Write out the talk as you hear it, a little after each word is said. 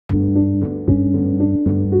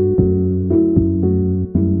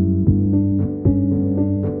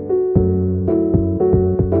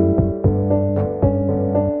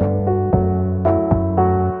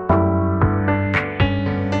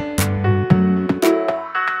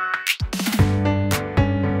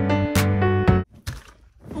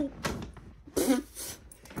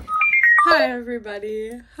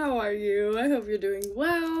everybody, how are you? I hope you're doing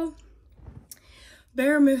well.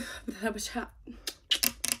 Hello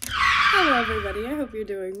everybody, I hope you're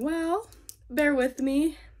doing well. Bear with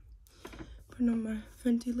me. Putting on my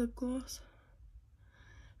Fenty lip gloss.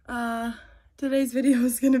 Today's video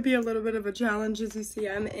is going to be a little bit of a challenge. As you see,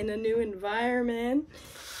 I'm in a new environment.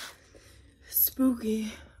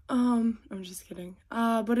 Spooky. I'm just kidding.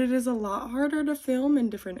 But it is a lot harder to film in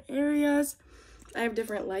different areas. I have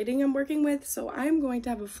different lighting I'm working with, so I'm going to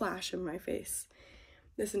have a flash in my face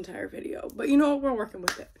this entire video. But you know what? We're working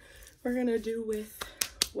with it. We're gonna do with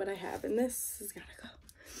what I have, and this has gotta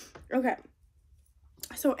go. Okay.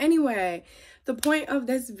 So anyway, the point of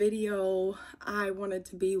this video I wanted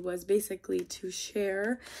to be was basically to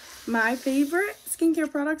share my favorite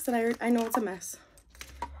skincare products that I know it's a mess.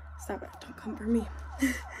 Stop it, don't come for me.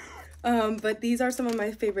 But these are some of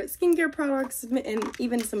my favorite skincare products and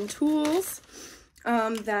even some tools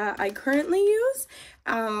that I currently use.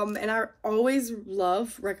 And I always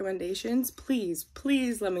love recommendations. Please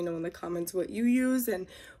let me know in the comments what you use and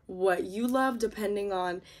what you love, depending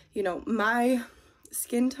on, you know, my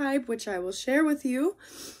skin type, which I will share with you.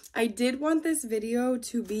 I did want this video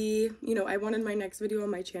to be, you know, I wanted my next video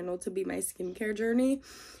on my channel to be my skincare journey.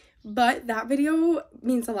 But that video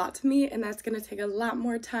means a lot to me, and that's going to take a lot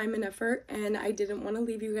more time and effort, and I didn't want to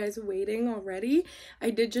leave you guys waiting already.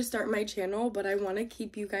 I did just start my channel, but I want to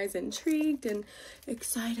keep you guys intrigued and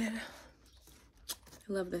excited. I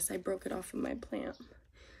love this. I broke it off of my plant.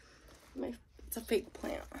 It's a fake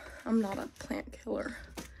plant. I'm not a plant killer.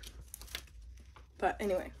 But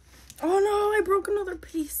anyway. Oh no, I broke another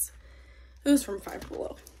piece. It was from Five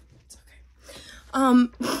Below. It's okay.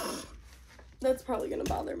 That's probably gonna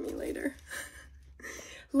bother me later.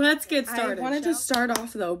 Let's get started. I wanted to start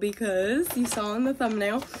off though because you saw in the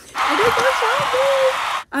thumbnail I did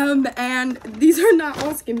go shopping. And these are not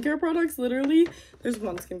all skincare products. Literally, there's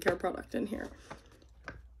one skincare product in here.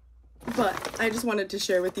 But I just wanted to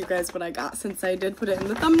share with you guys what I got since I did put it in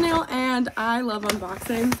the thumbnail, and I love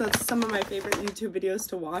unboxings. That's some of my favorite YouTube videos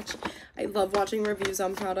to watch. I love watching reviews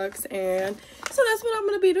on products, and so that's what I'm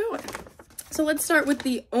gonna be doing. So let's start with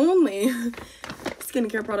the only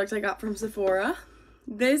skincare product I got from Sephora.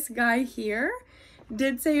 This guy here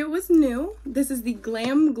did say it was new. This is the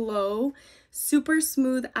Glam Glow Super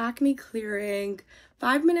Smooth Acne Clearing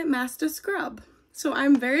 5-minute mask to scrub. So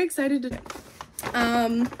I'm very excited to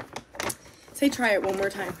say try it one more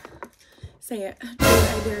time. Say it.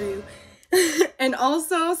 I dare you. And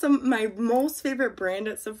also my most favorite brand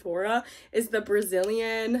at Sephora is the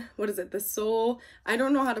Brazilian, what is it, the Soul, I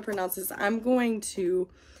don't know how to pronounce this. I'm going to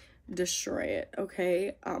destroy it,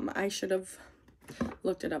 okay? I should have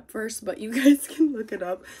looked it up first, but you guys can look it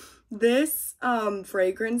up. This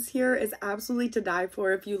fragrance here is absolutely to die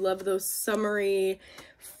for if you love those summery,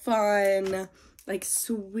 fun, like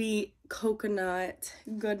sweet coconut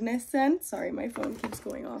goodness scent. Sorry, my phone keeps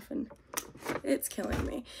going off and it's killing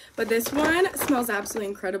me. But this one smells absolutely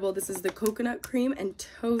incredible. This is the coconut cream and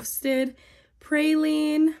toasted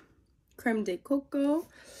praline creme de coco.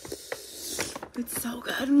 It's so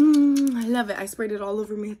good. I love it. I sprayed it all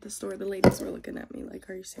over me at the store. The ladies were looking at me like,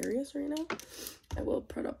 are you serious right now? I will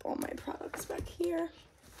put up all my products back here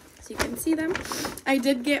so you can see them. I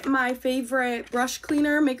did get my favorite brush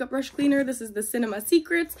cleaner, makeup brush cleaner. This is the Cinema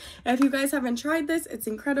Secrets. And if you guys haven't tried this, it's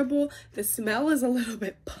incredible. The smell is a little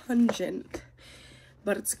bit pungent,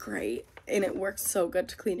 but it's great. And it works so good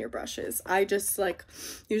to clean your brushes. I just like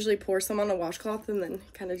usually pour some on a washcloth and then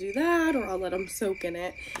kind of do that, or I'll let them soak in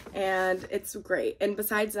it, and it's great. And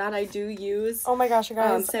besides that, I do use, oh my gosh, you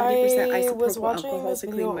guys, 70% isopropyl alcohol to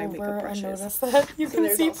clean my makeup brushes. I noticed that you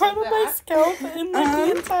can see part of my scalp in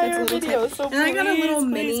the entire video. So and I got a little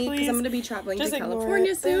mini because I'm going to be traveling to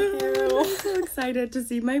California soon. I'm so excited to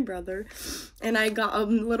see my brother. And I got a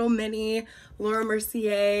little mini Laura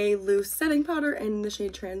Mercier loose setting powder in the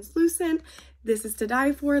shade Translucent. This is to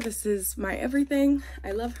die for. This is my everything.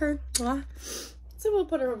 I love her. So we'll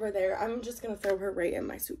put her over there. I'm just going to throw her right in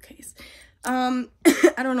my suitcase. I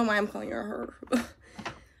don't know why I'm calling her her.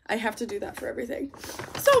 I have to do that for everything.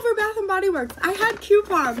 So for Bath & Body Works, I had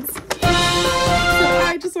coupons. So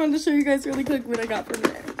I just wanted to show you guys really quick what I got from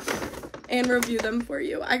there and review them for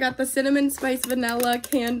you. I got the Cinnamon Spice Vanilla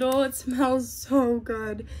Candle. It smells so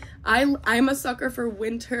good. I'm a sucker for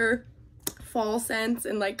winter, fall scents,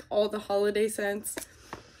 and like all the holiday scents.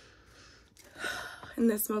 And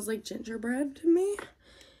this smells like gingerbread to me.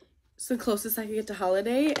 It's the closest I could get to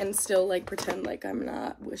holiday and still like pretend like I'm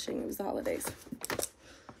not wishing it was the holidays.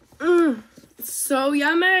 It's so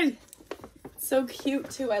yummy. It's so cute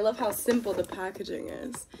too. I love how simple the packaging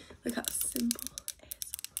is. Look how simple it is.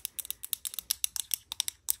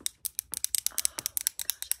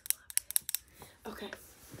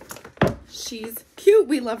 She's cute.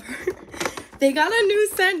 We love her. They got a new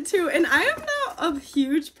scent too, and I am not a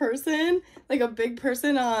huge person, like a big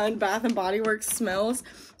person on Bath and Body Works smells.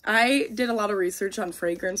 I did a lot of research on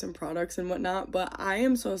fragrance and products and whatnot, but I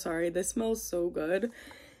am so sorry. This smells so good.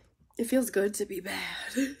 It feels good to be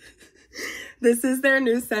bad. This is their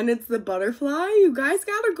new scent. It's the Butterfly. You guys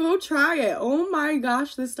gotta go try it. Oh my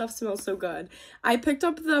gosh, this stuff smells so good. I picked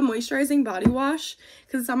up the moisturizing body wash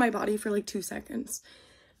because it's on my body for like 2 seconds.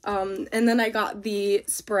 And then I got the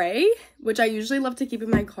spray, which I usually love to keep in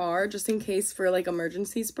my car just in case for like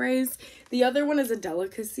emergency sprays. The other one is a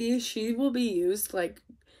delicacy. She will be used like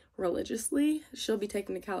religiously. She'll be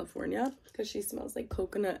taken to California because she smells like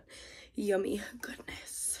coconut yummy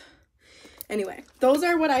goodness. Anyway, those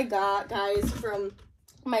are what I got, guys, from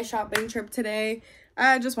my shopping trip today.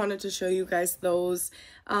 I just wanted to show you guys those.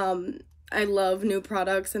 I love new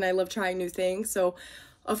products and I love trying new things. So,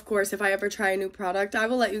 of course, if I ever try a new product, I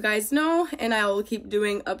will let you guys know and I will keep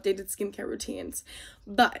doing updated skincare routines.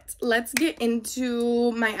 But let's get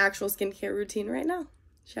into my actual skincare routine right now,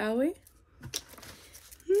 shall we?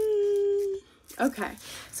 Okay,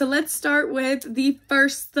 so let's start with the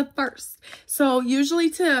first. So usually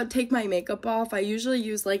to take my makeup off, I usually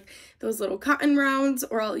use like those little cotton rounds,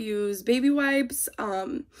 or I'll use baby wipes,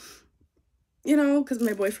 you know, because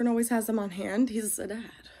my boyfriend always has them on hand. He's a dad.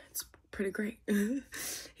 It's pretty great.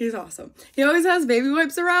 He's awesome. He always has baby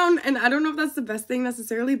wipes around, and I don't know if that's the best thing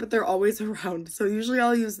necessarily, but they're always around. So usually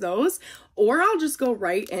I'll use those, or I'll just go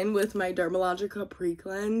right in with my Dermalogica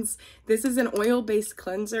pre-cleanse. This is an oil-based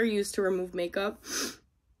cleanser used to remove makeup.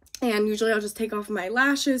 And usually I'll just take off my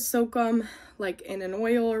lashes, soak them like in an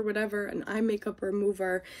oil or whatever, an eye makeup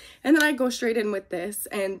remover, and then I go straight in with this.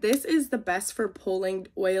 And this is the best for pulling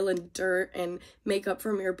oil and dirt and makeup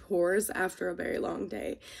from your pores after a very long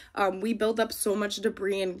day. We build up so much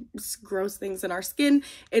debris and gross things in our skin.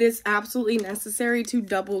 It is absolutely necessary to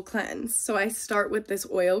double cleanse. So I start with this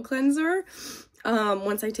oil cleanser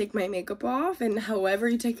once I take my makeup off, and however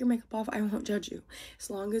you take your makeup off, I won't judge you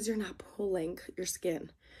as long as you're not pulling your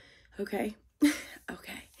skin. Okay.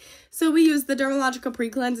 Okay, so we use the Dermalogica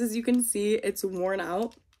pre-cleanse. As you can see, it's worn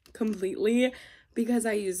out completely because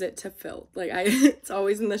I use it to fill. Like, it's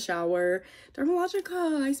always in the shower.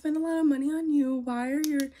 Dermalogica, I spend a lot of money on you. Why are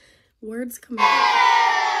your words coming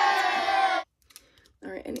out?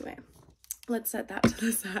 All right, anyway, let's set that to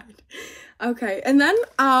the side. Okay, and then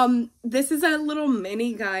this is a little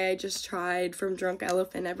mini guy I just tried from Drunk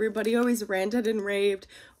Elephant. Everybody always ranted and raved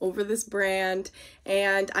over this brand,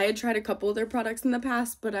 and I had tried a couple of their products in the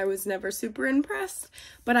past, but I was never super impressed.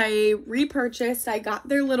 But I repurchased. I got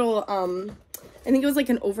their little I think it was like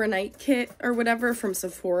an overnight kit or whatever from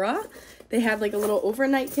Sephora. They had like a little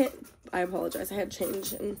overnight kit. I apologize, I had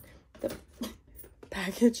change in the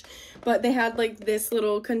package, but they had like this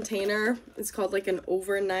little container. It's called like an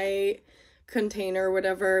overnight container or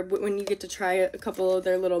whatever, when you get to try a couple of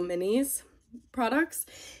their little minis products.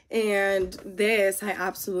 And this, I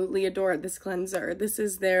absolutely adore this cleanser. This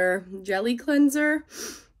is their jelly cleanser.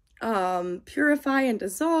 Purify and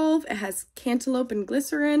dissolve. It has cantaloupe and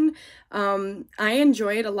glycerin. I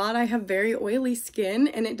enjoy it a lot. I have very oily skin,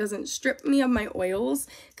 and it doesn't strip me of my oils,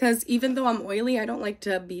 because even though I'm oily, I don't like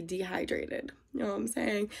to be dehydrated. You know what I'm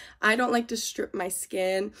saying? I don't like to strip my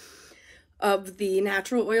skin of the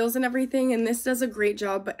natural oils and everything, and this does a great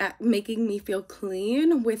job at making me feel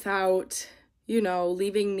clean without, you know,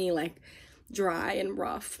 leaving me like dry and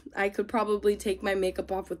rough. I could probably take my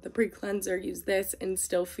makeup off with the pre-cleanser, use this, and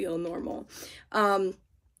still feel normal.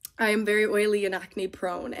 I am very oily and acne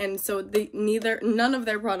prone, and so none of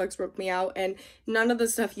their products broke me out, and none of the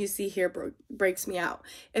stuff you see here breaks me out.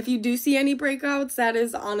 If you do see any breakouts, that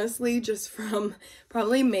is honestly just from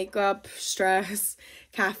probably makeup, stress,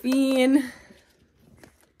 caffeine,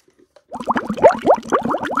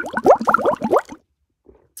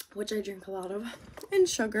 which I drink a lot of, and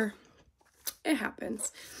sugar. It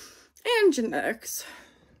happens. And genetics,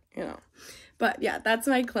 you know. But yeah, that's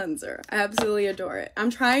my cleanser. I absolutely adore it.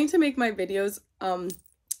 I'm trying to make my videos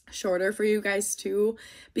shorter for you guys too,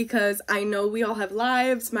 because I know we all have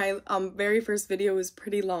lives. My very first video was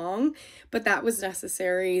pretty long, but that was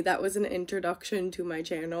necessary. That was an introduction to my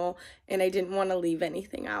channel, and I didn't want to leave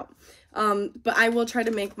anything out. But I will try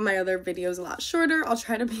to make my other videos a lot shorter. I'll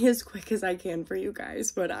try to be as quick as I can for you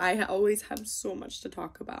guys, but I always have so much to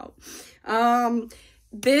talk about.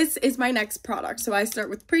 This is my next product. So I start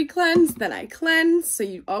with pre-cleanse, then I cleanse. So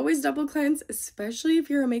you always double cleanse, especially if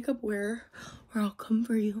you're a makeup wearer, or I'll come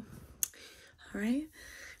for you. All right.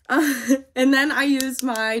 And then I use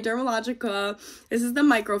my Dermalogica. This is the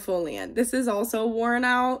Microfoliant. This is also worn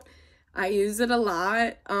out. I use it a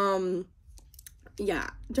lot. yeah,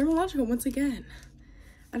 Dermalogica once again.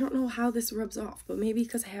 I don't know how this rubs off, but maybe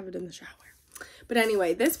because I have it in the shower. But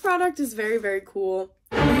anyway, this product is very, very cool.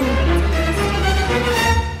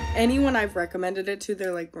 Anyone I've recommended it to,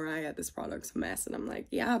 they're like, Mariah, this product's a mess. And I'm like,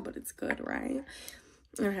 yeah, but it's good, right?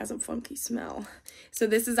 And it has a funky smell. So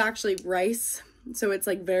this is actually rice. So it's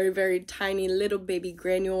like very, very tiny little baby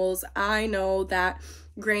granules. I know that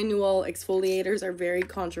granule exfoliators are very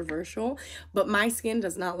controversial, but my skin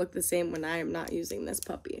does not look the same when I am not using this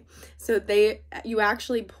puppy. So you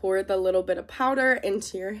actually pour the little bit of powder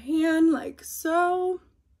into your hand like so,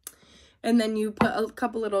 and then you put a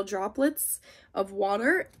couple little droplets of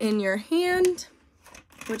water in your hand,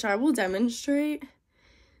 which I will demonstrate.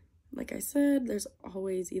 Like I said, there's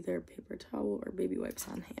always either paper towel or baby wipes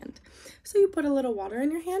on hand. So you put a little water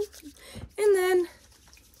in your hand, and then,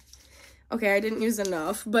 okay, I didn't use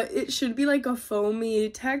enough, but it should be like a foamy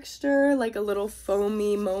texture, like a little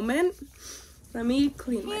foamy moment. Let me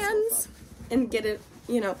clean my hands and get it,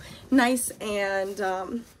 you know, nice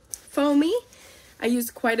and foamy. I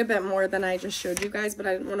used quite a bit more than I just showed you guys, but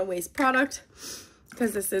I didn't want to waste product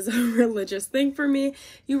because this is a religious thing for me.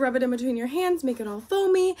 You rub it in between your hands, make it all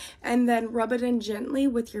foamy, and then rub it in gently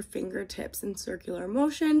with your fingertips in circular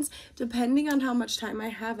motions. Depending on how much time I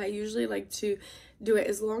have, I usually like to do it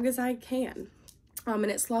as long as I can. And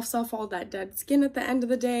it sloughs off all that dead skin at the end of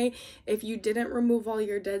the day. If you didn't remove all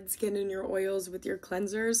your dead skin and your oils with your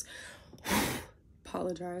cleansers,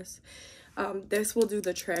 apologize. This will do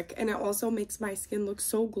the trick, and it also makes my skin look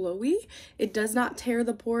so glowy. It does not tear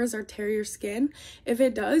the pores or tear your skin. If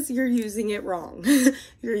it does, you're using it wrong.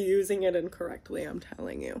 You're using it incorrectly, I'm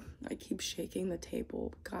telling you. I keep shaking the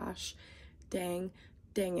table. Gosh, dang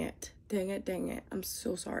it. I'm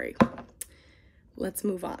so sorry. Let's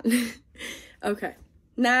move on. Okay,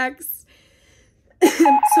 next.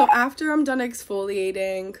 So after I'm done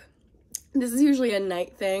exfoliating, this is usually a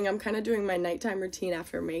night thing. I'm kind of doing my nighttime routine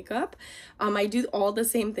after makeup. I do all the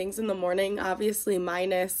same things in the morning, obviously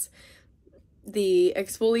minus the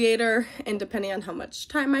exfoliator, and depending on how much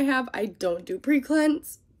time I have, I don't do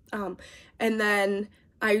pre-cleanse. And then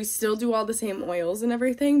I still do all the same oils and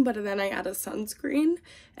everything, but then I add a sunscreen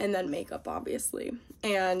and then makeup, obviously.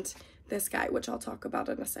 And this guy, which I'll talk about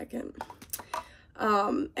in a second.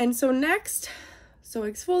 And so next, so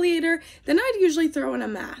exfoliator, then I'd usually throw in a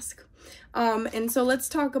mask. And so let's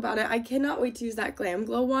talk about it. I cannot wait to use that Glam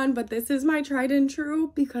Glow one, but this is my tried and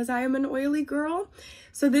true because I am an oily girl.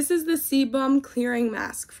 So this is the Sebum Clearing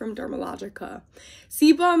Mask from Dermalogica.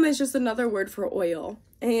 Sebum is just another word for oil,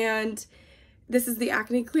 and this is the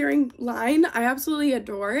acne clearing line. I absolutely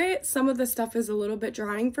adore it. Some of the stuff is a little bit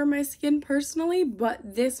drying for my skin personally, but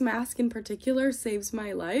this mask in particular saves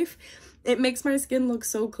my life. It makes my skin look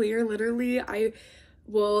so clear. Literally, I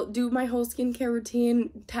will do my whole skincare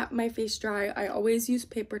routine, tap my face dry. I always use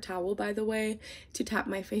paper towel, by the way, to tap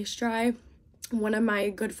my face dry. One of my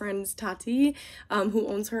good friends, Tati, who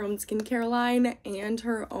owns her own skincare line and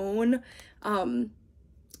her own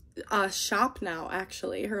shop now,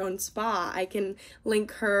 actually, her own spa. I can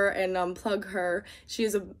link her and plug her. She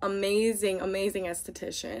is an amazing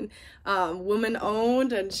esthetician, woman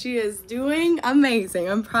owned, and she is doing amazing.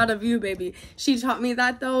 I'm proud of you, baby. She taught me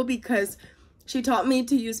that though, because she taught me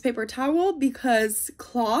to use paper towel, because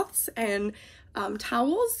cloths and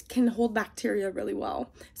towels can hold bacteria really well.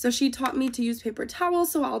 So she taught me to use paper towel,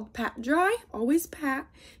 so I'll pat dry, always pat.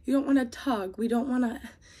 You don't want to tug. We don't want to,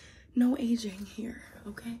 no aging here,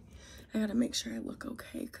 okay? I gotta make sure I look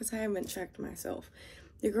okay, because I haven't checked myself.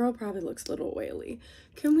 Your girl probably looks a little oily.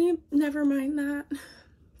 Can we never mind that?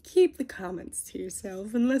 Keep the comments to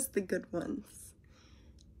yourself, unless the good ones.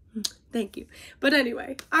 Thank you. But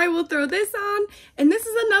anyway, I will throw this on, and this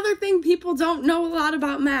is another thing people don't know a lot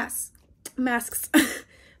about masks.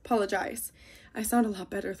 Apologize. I sound a lot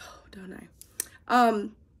better though, don't I?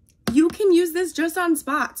 You can use this just on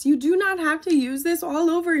spots. You do not have to use this all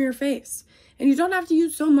over your face, and you don't have to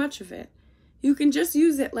use so much of it. You can just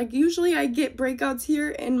use it. Like, usually I get breakouts here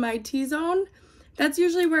in my T-zone. That's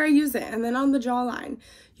usually where I use it, and then on the jawline.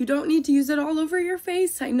 You don't need to use it all over your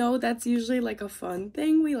face. I know that's usually like a fun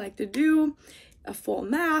thing we like to do, a full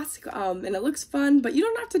mask, and it looks fun, but you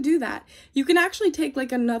don't have to do that. You can actually take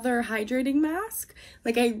like another hydrating mask.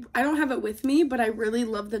 Like I don't have it with me, but I really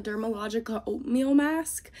love the Dermalogica oatmeal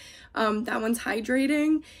mask. That one's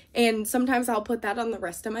hydrating, and sometimes I'll put that on the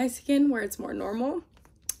rest of my skin where it's more normal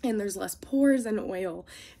and there's less pores and oil.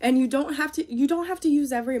 And you don't have to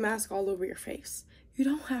use every mask all over your face. You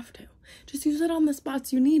don't have to. Just use it on the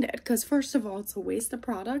spots you need it, because first of all, it's a waste of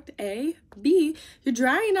product, A. B, you're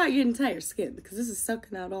drying out your entire skin, because this is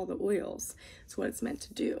sucking out all the oils. That's what it's meant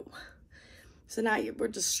to do. So now we're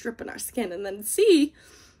just stripping our skin. And then C,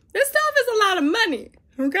 this stuff is a lot of money,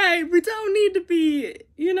 okay? We don't need to be,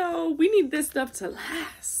 you know, we need this stuff to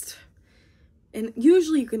last. And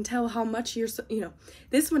usually you can tell how much you're, you know,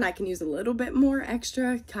 this one I can use a little bit more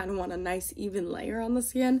extra, kind of want a nice even layer on the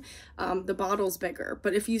skin. The bottle's bigger,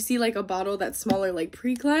 but if you see like a bottle that's smaller, like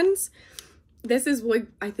pre-cleanse, this is what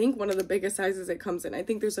I think one of the biggest sizes it comes in. I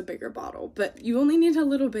think there's a bigger bottle, but you only need a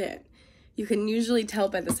little bit. You can usually tell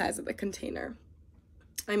by the size of the container.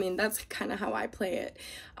 I mean, that's kind of how I play it.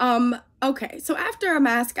 Okay, so after a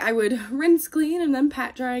mask, I would rinse clean and then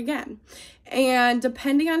pat dry again. And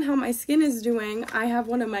depending on how my skin is doing, I have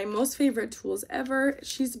one of my most favorite tools ever.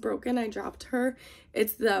 She's broken. I dropped her.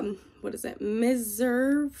 It's the, what is it?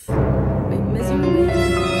 Miserve? Wait,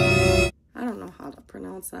 Miserve? I don't know how to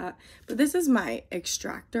pronounce that. But this is my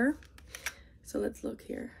extractor. So let's look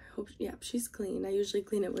here. Yeah, she's clean. I usually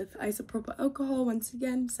clean it with isopropyl alcohol, once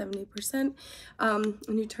again, 70%. And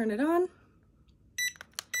you turn it on.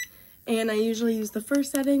 And I usually use the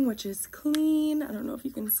first setting, which is clean. I don't know if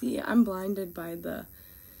you can see it. I'm blinded by the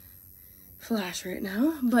flash right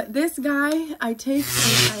now. But this guy, I take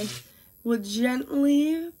and I will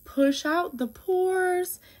gently push out the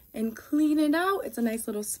pores and clean it out. It's a nice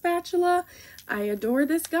little spatula. I adore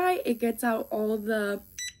this guy. It gets out all the,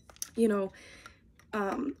 you know,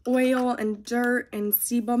 oil and dirt and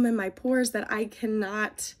sebum in my pores that I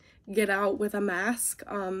cannot get out with a mask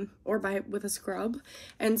or with a scrub.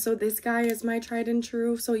 And so this guy is my tried and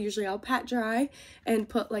true. So usually I'll pat dry and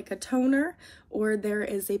put like a toner, or there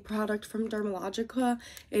is a product from Dermalogica.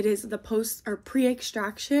 It is the post or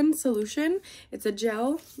pre-extraction solution. It's a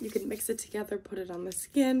gel. You can mix it together, put it on the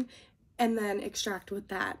skin, and then extract with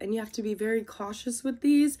that. And you have to be very cautious with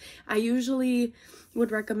these. I usually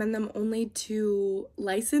would recommend them only to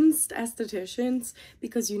licensed estheticians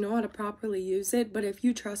because you know how to properly use it. But if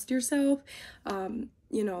you trust yourself,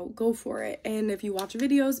 you know, go for it. And if you watch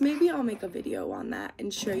videos, maybe I'll make a video on that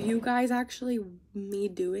and show you guys actually me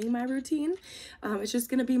doing my routine. It's just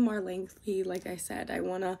gonna be more lengthy. Like I said, I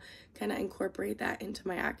wanna kind of incorporate that into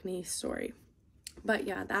my acne story. But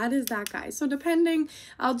yeah, that is that, guys. So depending,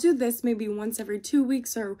 I'll do this maybe once every 2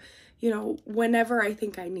 weeks, or, you know, whenever I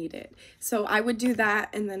think I need it. So I would do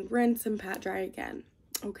that and then rinse and pat dry again.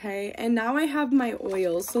 Okay, and now I have my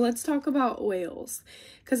oils. So let's talk about oils,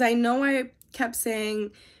 because I know I kept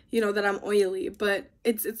saying, you know, that I'm oily, but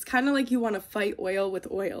it's kind of like you want to fight oil with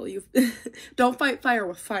oil. You don't fight fire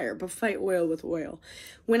with fire, but fight oil with oil.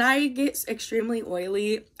 When I get extremely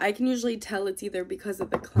oily, I can usually tell it's either because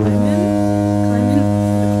of the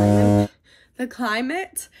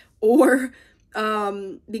climate, or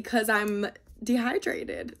because I'm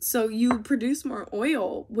dehydrated. So you produce more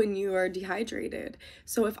oil when you are dehydrated.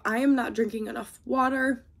 So if I am not drinking enough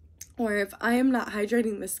water, or if I am not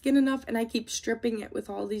hydrating the skin enough and I keep stripping it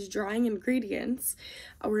with all these drying ingredients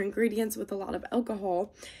or ingredients with a lot of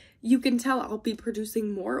alcohol, you can tell I'll be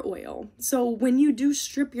producing more oil. So when you do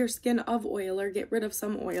strip your skin of oil or get rid of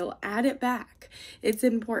some oil, add it back. It's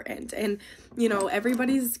important. And, you know,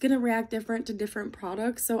 everybody's going to react different to different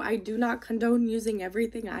products. So I do not condone using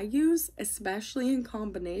everything I use, especially in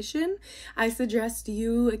combination. I suggest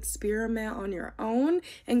you experiment on your own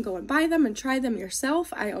and go and buy them and try them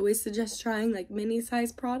yourself. I always suggest trying like mini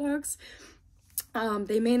size products.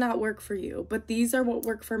 They may not work for you, but these are what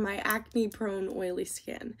work for my acne prone oily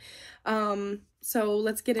skin. So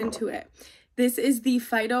let's get into it. This is the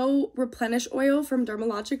Phyto Replenish oil from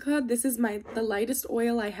Dermalogica. This is the lightest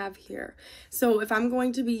oil I have here. So if I'm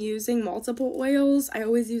going to be using multiple oils, I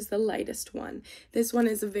always use the lightest one. This one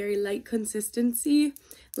is a very light consistency,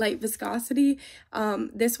 light viscosity.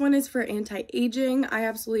 This one is for anti-aging. I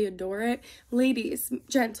absolutely adore it. Ladies,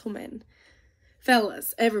 gentlemen,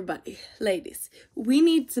 fellas, everybody, ladies, we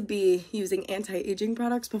need to be using anti-aging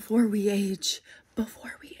products before we age.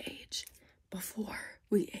 Before we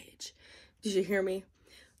age. Did you hear me?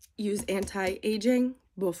 Use anti-aging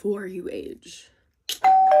before you age.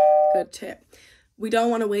 Good tip. We don't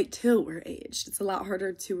want to wait till we're aged. It's a lot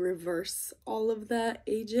harder to reverse all of the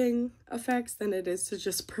aging effects than it is to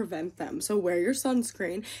just prevent them. So wear your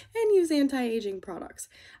sunscreen and use anti-aging products.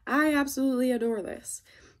 I absolutely adore this.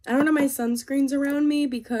 I don't have my sunscreens around me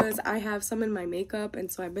because I have some in my makeup,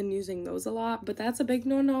 and so I've been using those a lot, but that's a big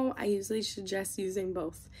no-no. I usually suggest using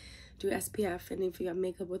both. Do SPF, and if you have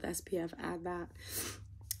makeup with SPF, add that,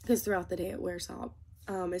 because throughout the day it wears out.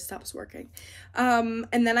 It stops working. And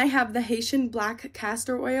then I have the Haitian black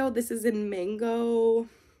castor oil. This is in mango,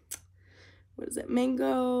 what is it?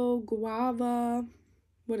 Mango, guava.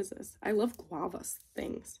 What is this? I love guava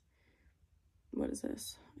things. What is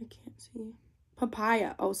this? I can't see.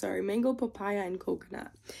 Papaya. Oh, sorry. Mango, papaya, and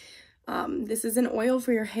coconut. This is an oil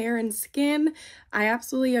for your hair and skin. I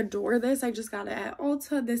absolutely adore this. I just got it at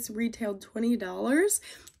Ulta. This retailed $20.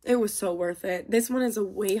 It was so worth it. This one is a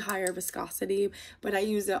way higher viscosity, but I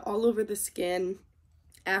use it all over the skin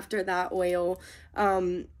after that oil.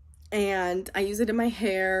 And I use it in my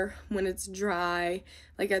hair when it's dry,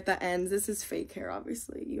 like at the ends. This is fake hair,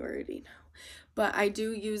 obviously, you already know. But I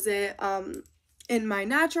do use it in my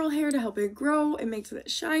natural hair to help it grow. It makes it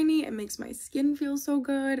shiny. It makes my skin feel so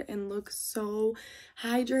good and look so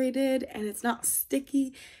hydrated, and it's not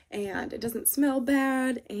sticky, and it doesn't smell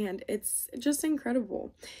bad, and it's just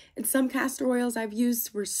incredible. And some castor oils I've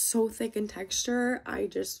used were so thick in texture, I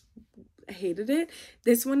just hated it.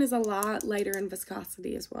 This one is a lot lighter in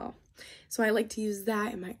viscosity as well. So I like to use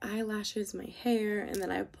that in my eyelashes, my hair, and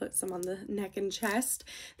then I put some on the neck and chest.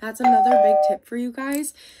 That's another big tip for you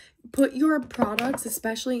guys. Put your products,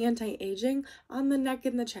 especially anti-aging, on the neck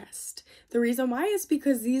and the chest. The reason why is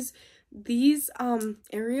because these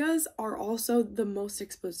areas are also the most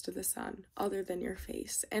exposed to the sun other than your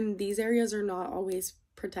face, and these areas are not always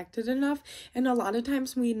protected enough, and a lot of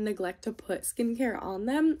times we neglect to put skincare on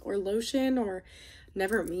them, or lotion, or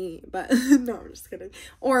never me, but no, I'm just kidding,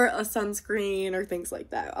 or a sunscreen or things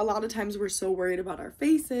like that. A lot of times we're so worried about our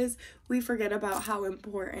faces, we forget about how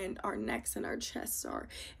important our necks and our chests are.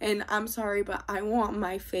 And I'm sorry, but I want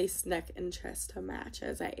my face, neck, and chest to match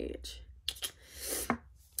as I age.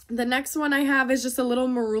 The next one I have is just a little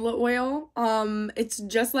marula oil. It's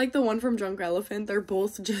just like the one from Drunk Elephant. They're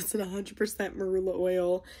both just 100% marula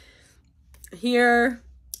oil. Here,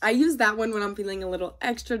 I use that one when I'm feeling a little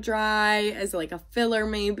extra dry, as like a filler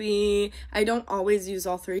maybe. I don't always use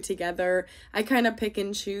all three together. I kind of pick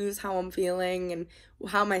and choose how I'm feeling and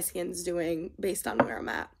how my skin's doing based on where I'm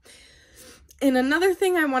at. And another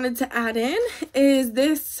thing I wanted to add in is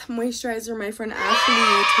this moisturizer my friend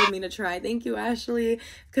Ashley told me to try. Thank you, Ashley,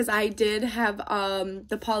 because I did have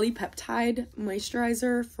the polypeptide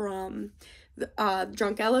moisturizer from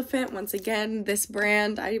Drunk Elephant. Once again, this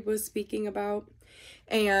brand I was speaking about.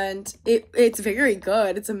 And it's very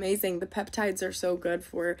good. It's amazing. The peptides are so good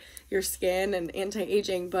for your skin and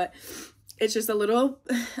anti-aging, but it's just a little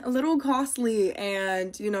costly.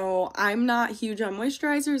 And, you know, I'm not huge on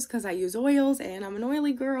moisturizers because I use oils and I'm an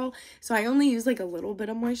oily girl. So I only use like a little bit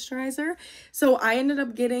of moisturizer. So I ended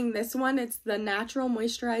up getting this one. It's the Natural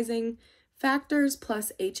Moisturizing Factors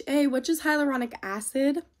plus HA, which is hyaluronic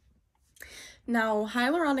acid. Now,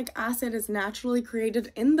 hyaluronic acid is naturally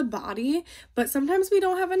created in the body, but sometimes we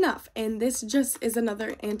don't have enough. And this just is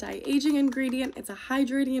another anti-aging ingredient. It's a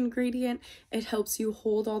hydrating ingredient. It helps you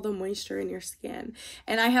hold all the moisture in your skin.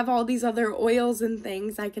 And I have all these other oils and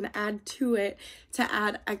things I can add to it to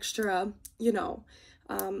add extra, you know,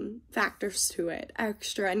 factors to it,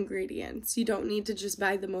 extra ingredients. You don't need to just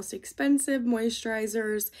buy the most expensive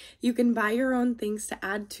moisturizers. You can buy your own things to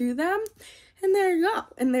add to them. And there you go.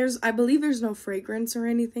 And I believe there's no fragrance or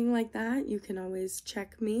anything like that. You can always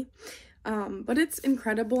check me. But it's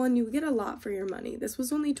incredible, and you get a lot for your money. This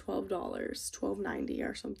was only $12, $12.90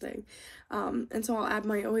 or something. And so I'll add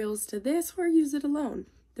my oils to this or use it alone,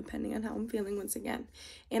 depending on how I'm feeling once again.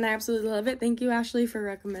 And I absolutely love it. Thank you, Ashley, for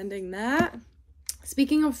recommending that.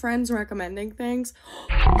 Speaking of friends recommending things,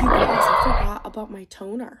 you guys, I forgot about my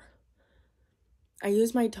toner. I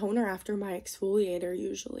use my toner after my exfoliator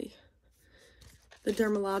usually. The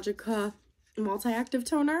Dermalogica multi-active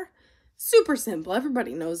toner. Super simple.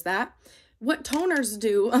 Everybody knows that. What toners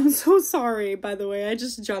do, I'm so sorry, by the way, I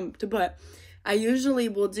just jumped, but I usually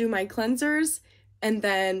will do my cleansers and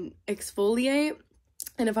then exfoliate.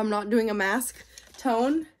 And if I'm not doing a mask,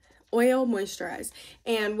 tone, oil, moisturize.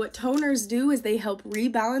 And what toners do is they help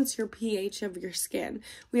rebalance your pH of your skin.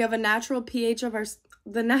 We have a natural pH of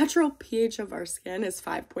the natural pH of our skin is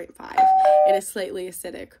 5.5. It is slightly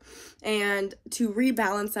acidic. And to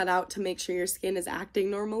rebalance that out, to make sure your skin is acting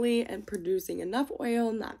normally and producing enough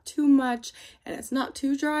oil, not too much, and it's not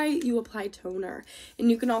too dry, you apply toner. And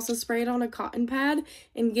you can also spray it on a cotton pad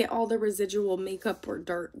and get all the residual makeup or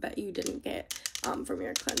dirt that you didn't get from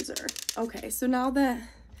your cleanser. Okay, so now that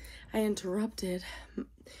I interrupted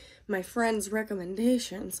my friend's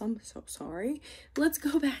recommendations, I'm so sorry. Let's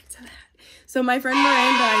go back to that. So my friend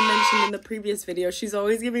Miranda, I mentioned in the previous video, she's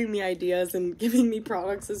always giving me ideas and giving me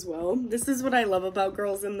products as well. This is what I love about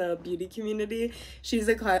girls in the beauty community. She's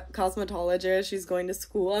a cosmetologist. She's going to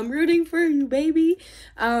school. I'm rooting for you, baby.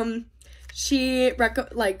 One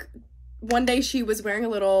day she was wearing a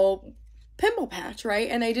little pimple patch, right?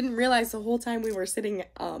 And I didn't realize the whole time we were sitting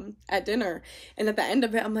at dinner, and at the end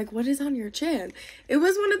of it, I'm like, what is on your chin? It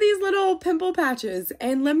was one of these little pimple patches,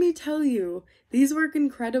 and let me tell you, these work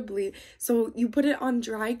incredibly. So you put it on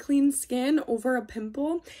dry, clean skin over a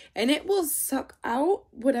pimple, and it will suck out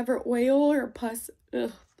whatever oil or pus,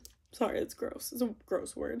 ugh, sorry, it's gross, it's a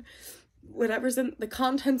gross word, whatever's in the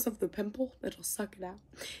contents of the pimple, it'll suck it out.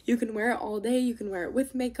 You can wear it all day, you can wear it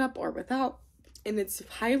with makeup or without, and it's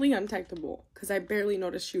highly untectable, because I barely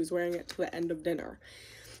noticed she was wearing it to the end of dinner,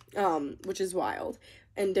 which is wild,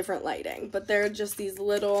 and different lighting. But they're just these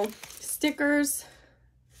little stickers.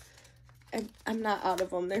 I'm not out of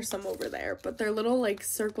them, there's some over there, but they're little like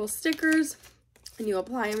circle stickers, and you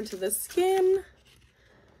apply them to the skin,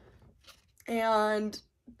 and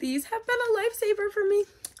these have been a lifesaver for me.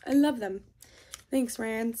 I love them. Thanks,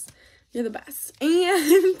 Rans. You're the best.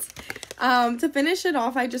 And to finish it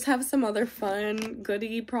off, I just have some other fun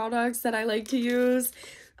goodie products that I like to use.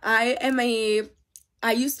 I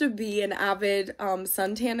used to be an avid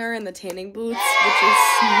sun tanner in the tanning booths, which is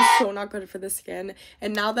so not good for the skin.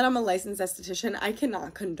 And now that I'm a licensed esthetician, I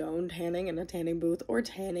cannot condone tanning in a tanning booth or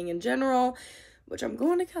tanning in general, which I'm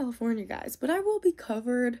going to California, guys. But I will be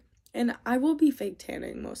covered, and I will be fake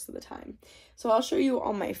tanning most of the time. So I'll show you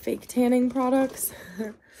all my fake tanning products.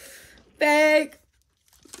 Fake!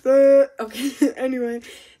 Okay, anyway.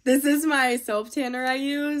 This is my self-tanner I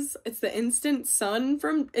use. It's the Instant Sun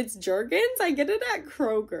from, it's Jergens. I get it at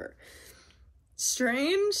Kroger.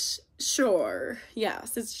 Strange? Sure.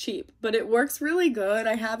 Yes, it's cheap, but it works really good.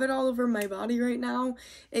 I have it all over my body right now.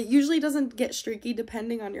 It usually doesn't get streaky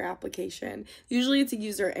depending on your application. Usually it's a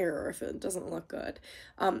user error if it doesn't look good.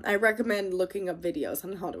 I recommend looking up videos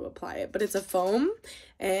on how to apply it, but it's a foam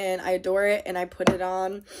and I adore it, and I put it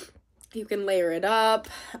on. You can layer it up,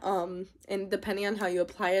 and depending on how you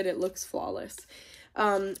apply it, it looks flawless.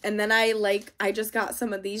 And then I just got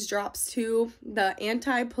some of these drops too, the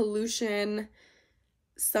anti-pollution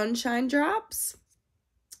sunshine drops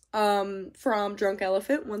from Drunk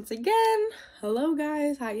Elephant. Once again, hello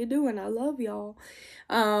guys, how you doing? I love y'all.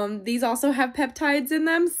 These also have peptides in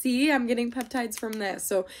them. See, I'm getting peptides from this,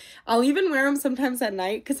 so I'll even wear them sometimes at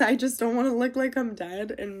night because I just don't want to look like I'm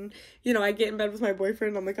dead. And you know, I get in bed with my boyfriend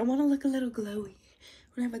and I'm like, I want to look a little glowy,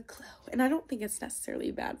 I want to have a glow, and I don't think it's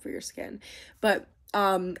necessarily bad for your skin, but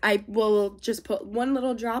I will just put one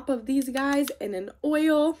little drop of these guys in an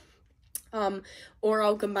oil, or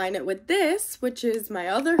I'll combine it with this, which is my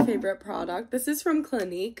other favorite product. This is from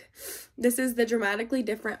Clinique. This is the Dramatically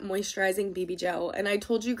Different Moisturizing BB Gel, and I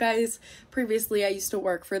told you guys previously I used to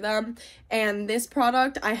work for them, and this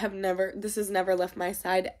product this has never left my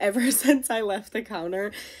side ever since I left the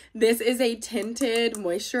counter. This is a tinted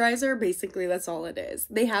moisturizer. Basically, that's all it is.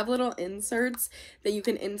 They have little inserts that you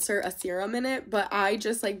can insert a serum in it, but I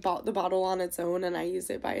just like bought the bottle on its own and I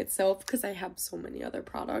use it by itself because I have so many other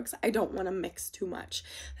products. I don't want to mix too much.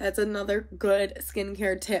 That's another good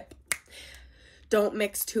skincare tip. Don't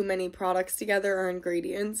mix too many products together or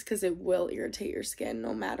ingredients because it will irritate your skin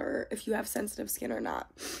no matter if you have sensitive skin or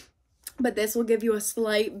not. But this will give you a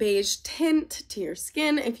slight beige tint to your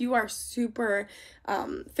skin. If you are super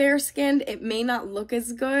fair skinned, it may not look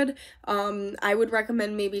as good. I would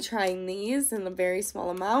recommend maybe trying these in a very small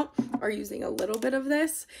amount or using a little bit of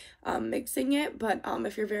this, mixing it. But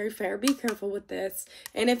if you're very fair, be careful with this.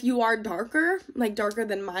 And if you are darker, like darker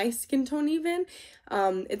than my skin tone even,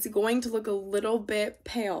 it's going to look a little bit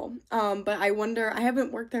pale. But I wonder, I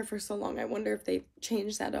haven't worked there for so long, I wonder if they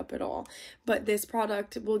changed that up at all. But this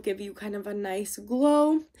product will give you kind of a nice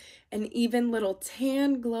glow, an even little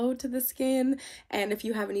tan glow to the skin. And if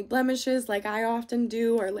you have any blemishes like I often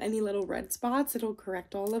do, or any little red spots, it'll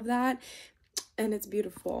correct all of that. And it's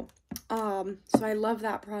beautiful. So I love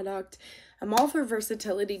that product. I'm all for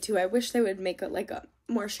versatility too. I wish they would make it like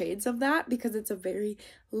more shades of that because it's a very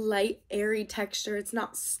light, airy texture. It's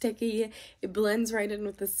not sticky. It blends right in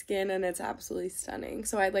with the skin and it's absolutely stunning.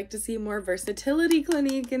 So I'd like to see more versatility,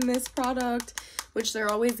 Clinique, in this product, which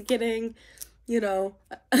they're always getting, you know,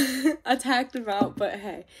 attacked about, but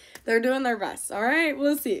hey, they're doing their best. All right,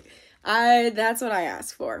 we'll see. That's what I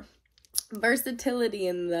asked for. Versatility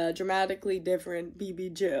in the Dramatically Different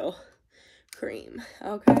BB Gel cream.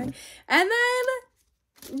 Okay, and then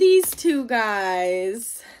these two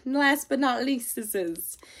guys, last but not least, this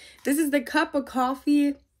is the Cup of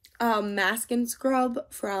Coffee mask and scrub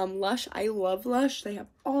from Lush. I love Lush. They have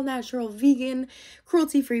all natural, vegan,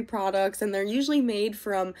 cruelty-free products, and they're usually made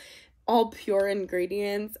from all pure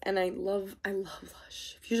ingredients, and I love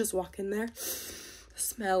Lush. If you just walk in there, the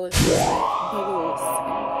smell is just like bubbles.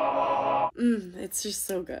 It's just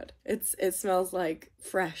so good. It smells like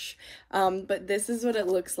fresh. But this is what it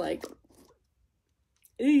looks like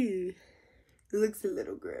Ew. It looks a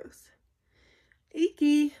little gross.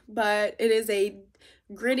 Icky. But it is a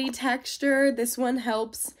gritty texture. This one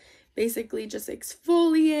helps basically just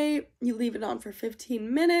exfoliate. You leave it on for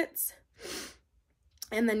 15 minutes.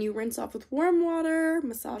 And then you rinse off with warm water,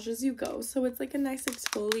 massage as you go. So it's like a nice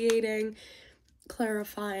exfoliating,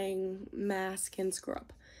 clarifying mask and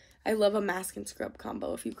scrub. I love a mask and scrub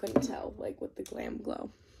combo, if you couldn't tell, like with the Glam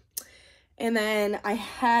Glow. And then I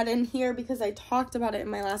had in here, because I talked about it in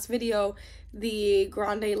my last video, the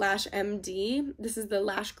Grande Lash MD. This is the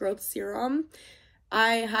lash growth serum.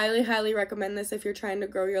 I highly recommend this if you're trying to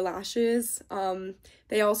grow your lashes.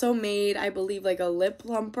 They also made, I believe, like a lip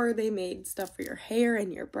plumper. They made stuff for your hair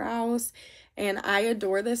and your brows. And I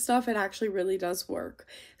adore this stuff. It actually really does work.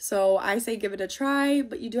 So I say give it a try,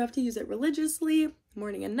 but you do have to use it religiously,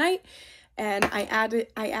 morning and night. And I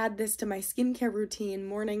add this to my skincare routine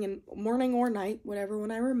morning or night, whatever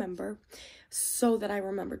one I remember, so that I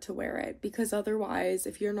remember to wear it. Because otherwise,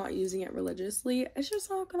 if you're not using it religiously, it's just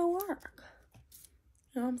not gonna work.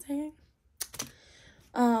 You know what I'm saying?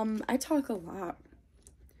 I talk a lot.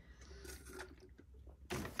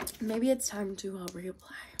 Maybe it's time to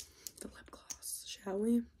reapply the lip gloss, shall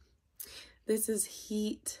we? This is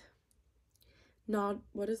Heat. Not,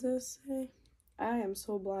 what does this say? I am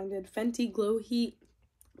so blinded. Fenty Glow Heat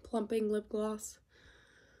Plumping Lip Gloss.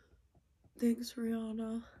 Thanks,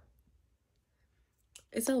 Rihanna.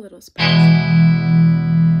 It's a little spicy.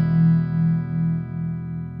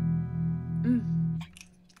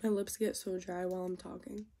 My lips get so dry while I'm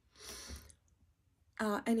talking.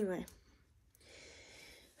 Anyway.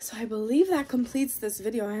 So I believe that completes this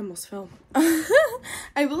video. I almost fell.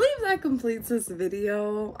 I believe that completes this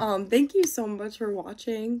video. Thank you so much for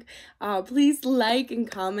watching. Please like and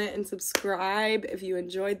comment and subscribe if you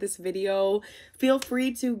enjoyed this video. Feel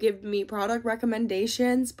free to give me product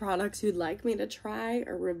recommendations, products you'd like me to try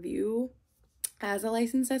or review as a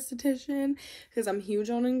licensed esthetician, because I'm huge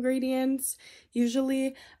on ingredients.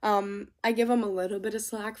 Usually, I give them a little bit of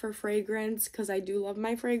slack for fragrance, because I do love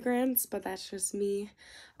my fragrance, but that's just me.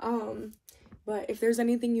 But if there's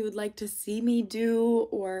anything you would like to see me do,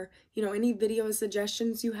 or, you know, any video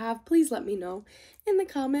suggestions you have, please let me know in the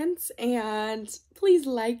comments, and please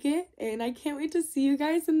like it, and I can't wait to see you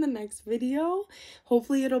guys in the next video.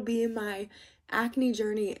 Hopefully it'll be my acne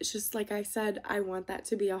journey. It's just like I said, I want that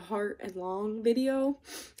to be a heartfelt and long video.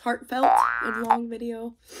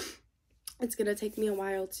 It's gonna take me a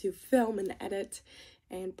while to film and edit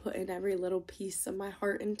and put in every little piece of my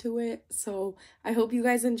heart into it. So I hope you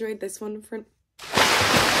guys enjoyed this one for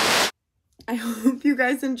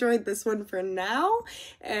now,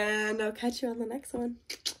 and I'll catch you on the next one.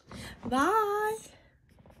 Bye.